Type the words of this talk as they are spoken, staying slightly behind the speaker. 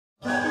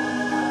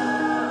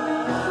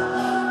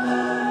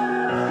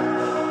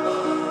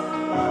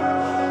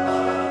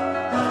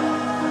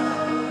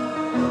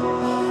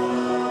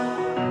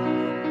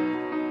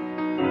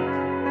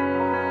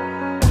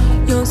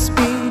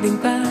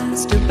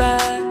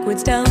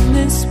backwards down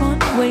this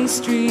one-way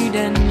street,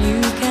 and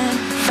you can't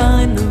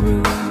find the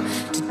room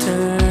to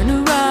turn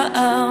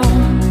around.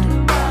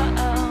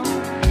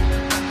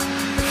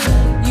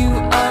 You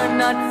are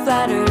not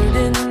flattered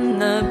in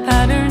the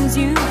patterns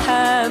you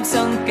have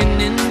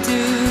sunken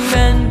into,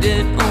 and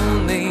it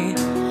only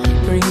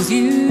brings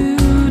you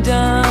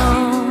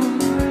down.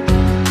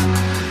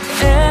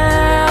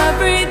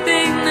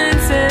 Everything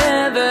that's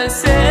ever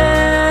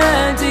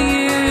said to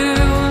you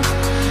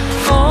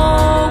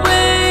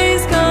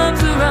always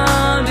comes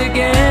around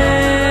again,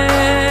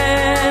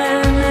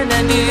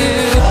 and you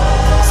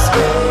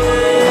scream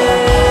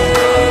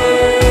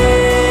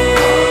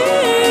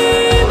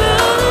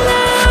out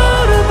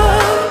loud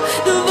above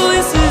the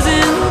voices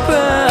in the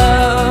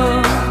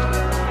crowd,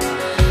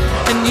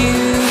 and you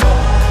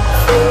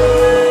feel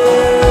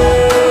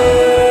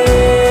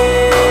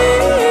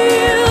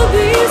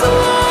these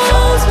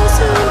walls will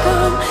soon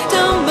come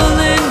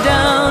tumbling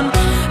down,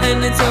 and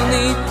it's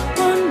only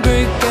one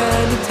brick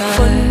at a time.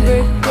 One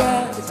brick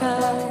at a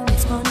time,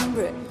 it's one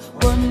brick.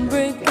 One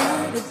brick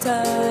at a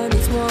time,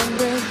 it's one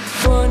brick.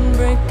 One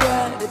brick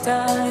at a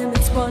time,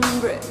 it's one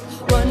brick.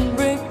 One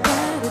brick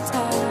at a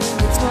time,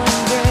 it's one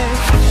brick.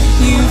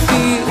 You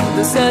feel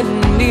the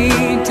sudden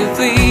need to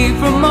flee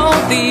from all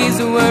these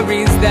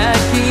worries that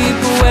keep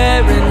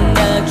wearing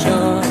at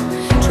your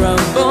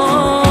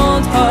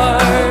troubled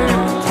heart.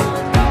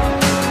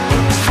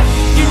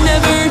 You're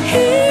never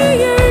here,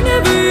 you're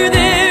never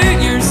there,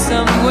 you're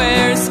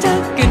somewhere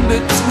stuck in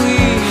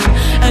between,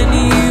 and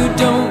you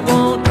don't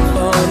want to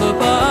fall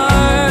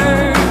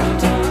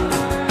apart.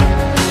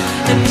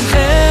 And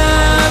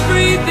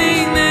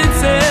everything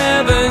that's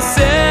ever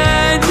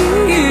said to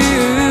you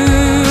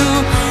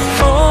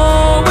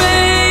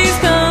always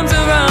comes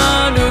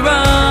around,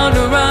 around,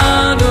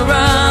 around,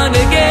 around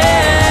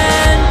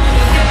again,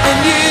 and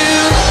you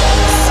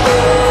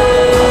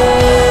scream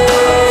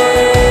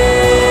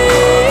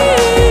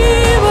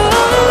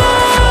out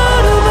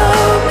loud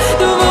above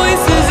the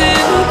voices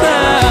in the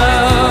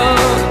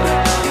crowd,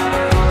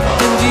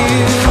 and you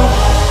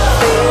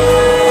feel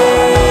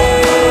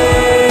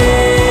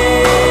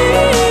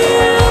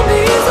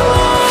these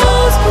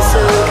walls will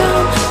soon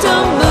come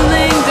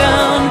tumbling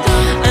down,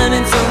 and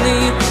it's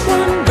only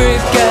one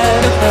brick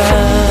at a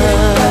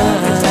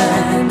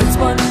time. It's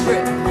one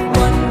brick,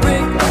 one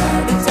brick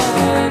at a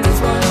time. It's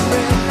one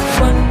brick,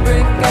 one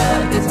brick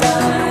at a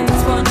time.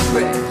 It's one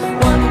brick,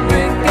 one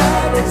brick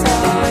at a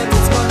time.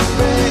 It's one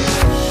brick.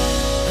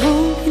 I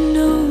hope you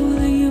know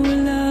that you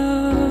were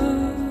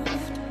loved.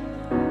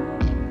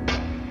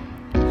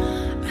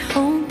 I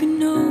hope you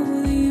know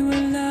that you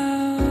were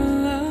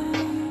loved.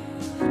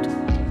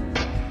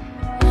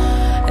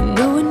 I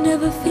know it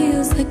never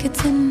feels like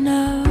it's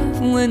enough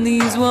when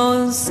these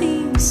walls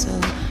seem so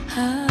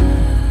high,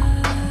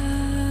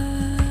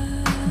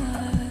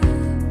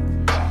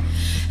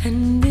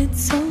 and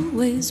it's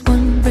always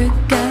one brick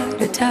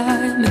at a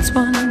time. It's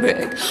one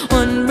brick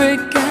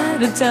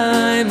at a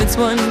time. It's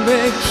one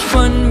brick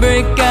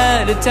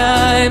at a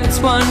time. It's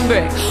one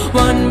brick,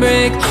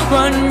 it's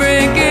one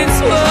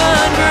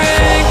brick.